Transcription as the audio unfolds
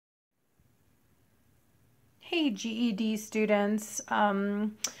Hey GED students.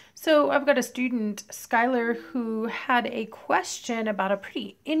 So I've got a student, Skylar, who had a question about a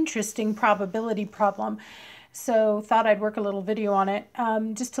pretty interesting probability problem. So thought I'd work a little video on it.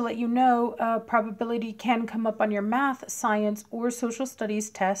 Just to let you know, probability can come up on your math, science, or social studies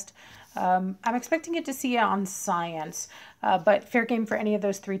test. I'm expecting it to see it on science, but fair game for any of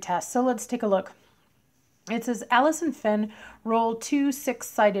those three tests. So let's take a look. It says Alice and Finn roll two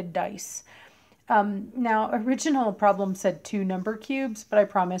six-sided dice. Now, original problem said two number cubes, but I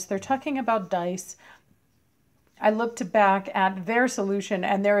promise they're talking about dice. I looked back at their solution,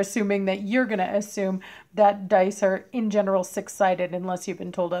 and they're assuming that you're going to assume that dice are, in general, six-sided unless you've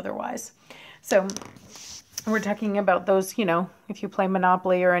been told otherwise. So we're talking about those, if you play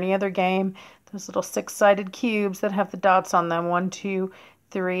Monopoly or any other game, those little six-sided cubes that have the dots on them, 1, 2,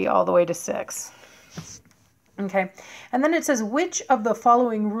 3, all the way to 6. Okay, and then it says, which of the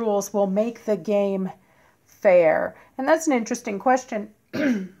following rules will make the game fair? And that's an interesting question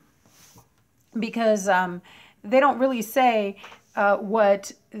because they don't really say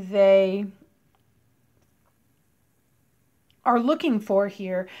what they are looking for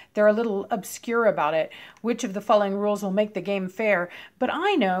here. They're a little obscure about it. Which of the following rules will make the game fair? But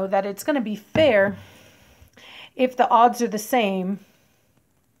I know that it's going to be fair if the odds are the same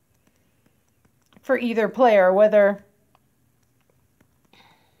for either player, whether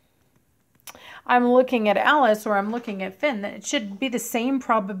I'm looking at Alice or I'm looking at Finn, that it should be the same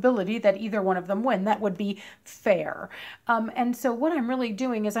probability that either one of them win. That would be fair. And so what I'm really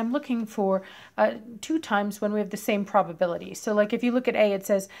doing is I'm looking for 2 times when we have the same probability. So like if you look at A, it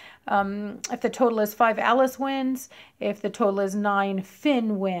says if the total is 5, Alice wins. If the total is 9,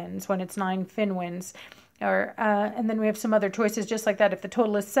 Finn wins. When it's 9, Finn wins. And then we have some other choices just like that. If the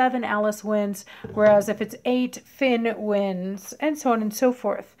total is 7, Alice wins, whereas if it's 8, Finn wins, and so on and so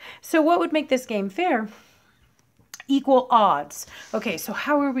forth. So what would make this game fair? Equal odds. Okay, so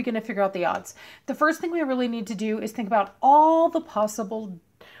how are we going to figure out the odds? The first thing we really need to do is think about all the possible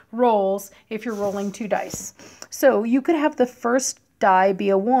rolls if you're rolling 2 dice. So you could have the first die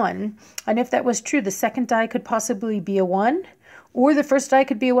be a 1, and if that was true, the second die could possibly be a 1, or the first die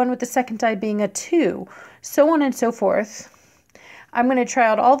could be a 1 with the second die being a 2, so on and so forth. I'm going to try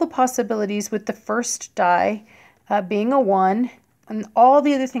out all the possibilities with the first die being a 1, and all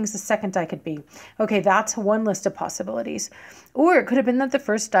the other things the second die could be. Okay, that's one list of possibilities. Or it could have been that the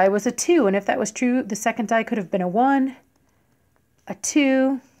first die was a 2, and if that was true, the second die could have been a 1, a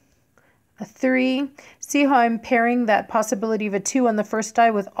 2, a 3. See how I'm pairing that possibility of a 2 on the first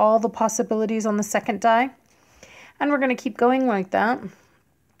die with all the possibilities on the second die? And we're going to keep going like that.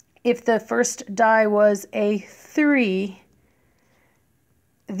 If the first die was a 3,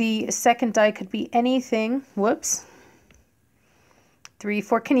 the second die could be anything. Whoops. 3,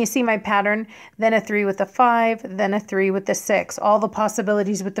 4. Can you see my pattern? Then a 3 with a 5, then a 3 with a 6. All the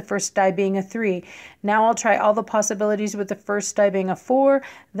possibilities with the first die being a 3. Now I'll try all the possibilities with the first die being a 4,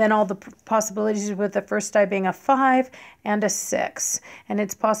 then all the possibilities with the first die being a 5 and a 6. And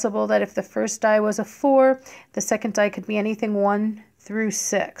it's possible that if the first die was a 4, the second die could be anything 1 through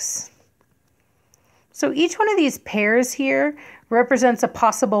 6. So each one of these pairs here represents a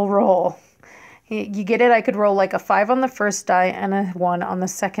possible roll. You get it? I could roll like a 5 on the first die and a 1 on the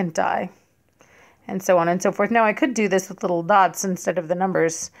second die, and so on and so forth. Now, I could do this with little dots instead of the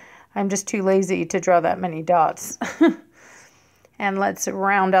numbers. I'm just too lazy to draw that many dots. And let's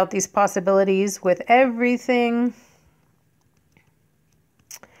round out these possibilities with everything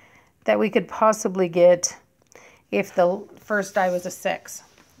that we could possibly get if the first die was a 6.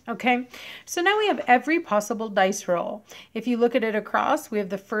 Okay, so now we have every possible dice roll. If you look at it across, we have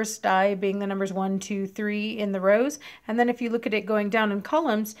the first die being the numbers 1, 2, 3 in the rows. And then if you look at it going down in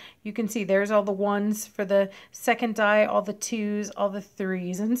columns, you can see there's all the 1s for the second die, all the 2s, all the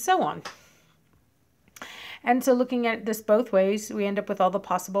 3s, and so on. And so looking at this both ways, we end up with all the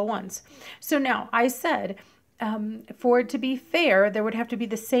possible ones. So now I said, for it to be fair, there would have to be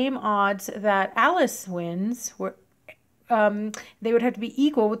the same odds that Alice wins, they would have to be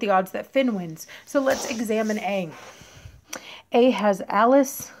equal with the odds that Finn wins. So let's examine A. A has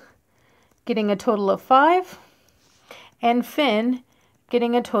Alice getting a total of 5 and Finn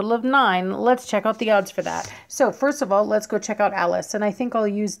getting a total of 9. Let's check out the odds for that. So first of all, let's go check out Alice. And I think I'll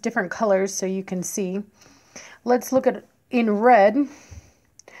use different colors so you can see. Let's look at, in red,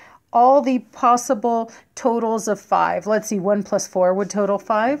 all the possible totals of 5. Let's see, 1 plus 4 would total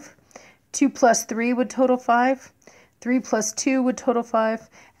 5. 2 plus 3 would total 5. 3 plus 2 would total 5,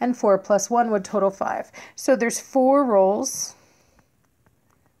 and 4 plus 1 would total 5. So there's 4 rolls.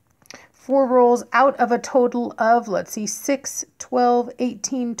 4 rolls out of a total of, let's see, 6, 12,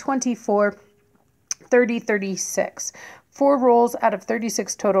 18, 24, 30, 36. 4 rolls out of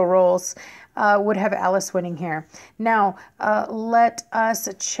 36 total rolls would have Alice winning here. Now, let us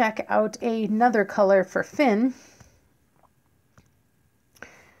check out another color for Finn.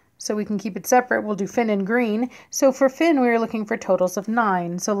 So we can keep it separate. We'll do Finn in green. So for Finn, we were looking for totals of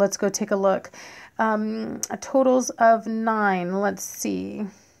 9. So let's go take a look. Totals of 9. Let's see.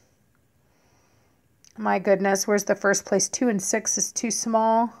 My goodness, where's the first place? 2 and 6 is too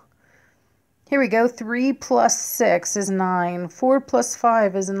small. Here we go. 3 plus 6 is 9. 4 plus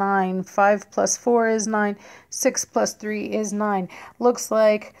 5 is 9. 5 plus 4 is 9. 6 plus 3 is 9. Looks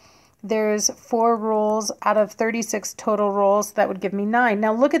like there's 4 rolls out of 36 total rolls. That would give me 9.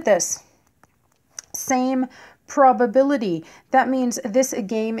 Now look at this. Same probability. That means this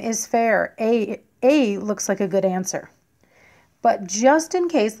game is fair. A looks like a good answer. But just in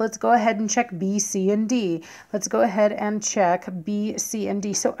case, let's go ahead and check B, C, and D. Let's go ahead and check B, C, and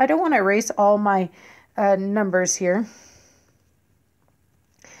D. So I don't want to erase all my numbers here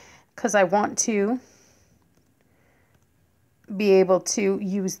because I want to be able to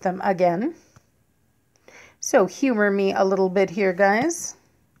use them again. So humor me a little bit here, guys.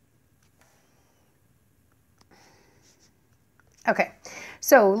 Okay,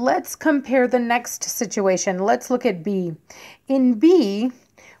 so let's compare the next situation. Let's look at B. In B,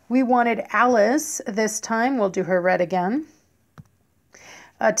 we wanted Alice this time. We'll do her red again.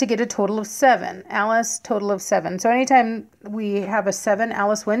 To get a total of 7. Alice, total of 7. So anytime we have a 7,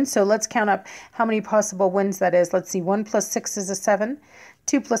 Alice wins. So let's count up how many possible wins that is. Let's see, 1 plus 6 is a 7.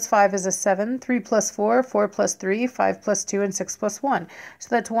 2 plus 5 is a 7. 3 plus 4, 4 plus 3, 5 plus 2, and 6 plus 1. So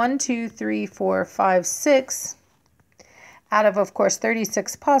that's 1, 2, 3, 4, 5, 6. Out of course,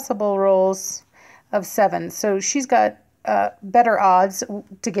 36 possible rolls of 7. So she's got better odds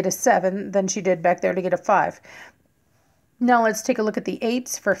to get a 7 than she did back there to get a 5. Now let's take a look at the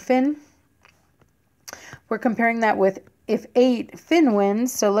 8s for Finn. We're comparing that with if 8, Finn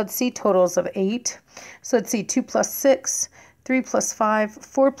wins. So let's see totals of 8. So let's see 2 plus 6, 3 plus 5,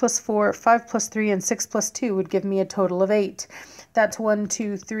 4 plus 4, 5 plus 3, and 6 plus 2 would give me a total of 8. That's 1,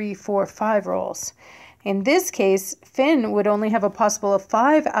 2, 3, 4, 5 rolls. In this case, Finn would only have a possible of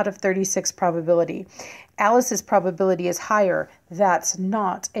 5 out of 36 probability. Alice's probability is higher. That's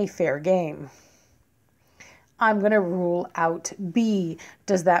not a fair game. I'm going to rule out B.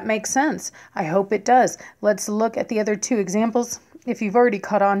 Does that make sense? I hope it does. Let's look at the other 2 examples. If you've already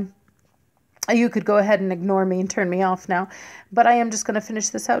caught on, you could go ahead and ignore me and turn me off now. But I am just going to finish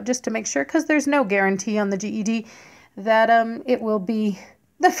this out just to make sure, because there's no guarantee on the GED that it will be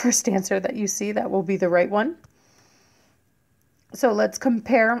the first answer that you see. That will be the right one. So let's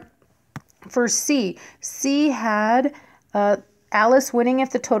compare for C. C had Alice winning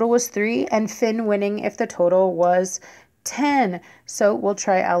if the total was 3 and Finn winning if the total was 10. So we'll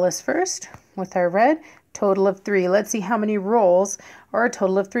try Alice first with our red. Total of 3. Let's see how many rolls are a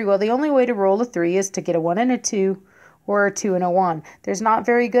total of 3. Well, the only way to roll a 3 is to get a 1 and a 2 or a 2 and a 1. There's not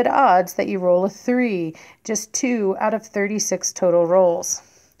very good odds that you roll a 3. Just 2 out of 36 total rolls.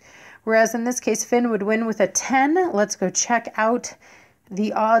 Whereas in this case, Finn would win with a 10. Let's go check out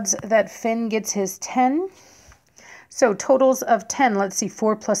the odds that Finn gets his 10. So totals of 10, let's see,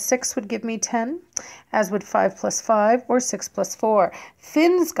 4 plus 6 would give me 10, as would 5 plus 5 or 6 plus 4.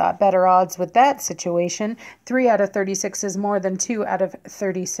 Finn's got better odds with that situation. 3 out of 36 is more than 2 out of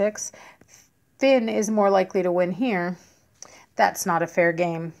 36. Finn is more likely to win here. That's not a fair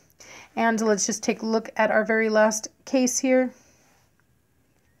game. And let's just take a look at our very last case here.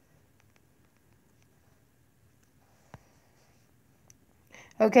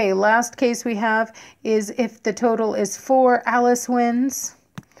 Okay, last case we have is if the total is 4, Alice wins.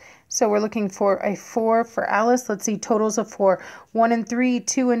 So we're looking for a 4 for Alice. Let's see, totals of 4. 1 and 3,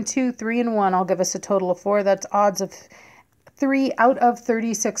 2 and 2, 3 and 1. I'll give us a total of 4. That's odds of 3 out of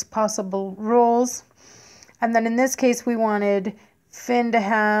 36 possible rolls. And then in this case, we wanted Finn to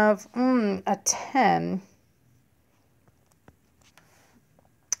have a 10.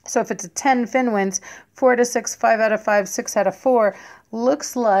 So if it's a 10, Finn wins. 4 out of 6, 5 out of 5, 6 out of 4.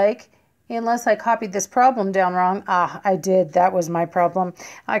 Looks like, unless I copied this problem down wrong. I did. That was my problem.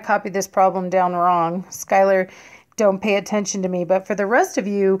 I copied this problem down wrong. Skylar, don't pay attention to me. But for the rest of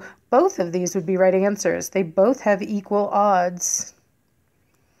you, both of these would be right answers. They both have equal odds.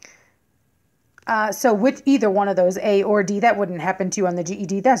 So with either one of those, A or D, that wouldn't happen to you on the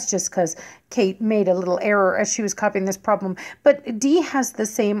GED. That's just because Kate made a little error as she was copying this problem. But D has the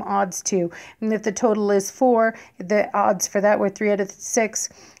same odds too. And if the total is 4, the odds for that were 3 out of 6.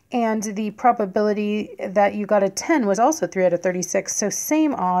 And the probability that you got a 10 was also 3 out of 36. So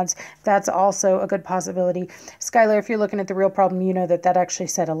same odds. That's also a good possibility. Skylar, if you're looking at the real problem, you know that that actually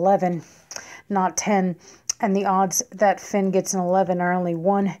said 11. not 10. And the odds that Finn gets an 11 are only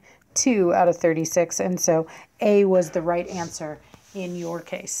 1, 2 out of 36. And so A was the right answer in your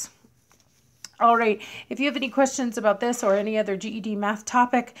case. All right, if you have any questions about this or any other GED math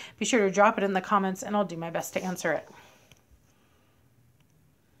topic, be sure to drop it in the comments and I'll do my best to answer it.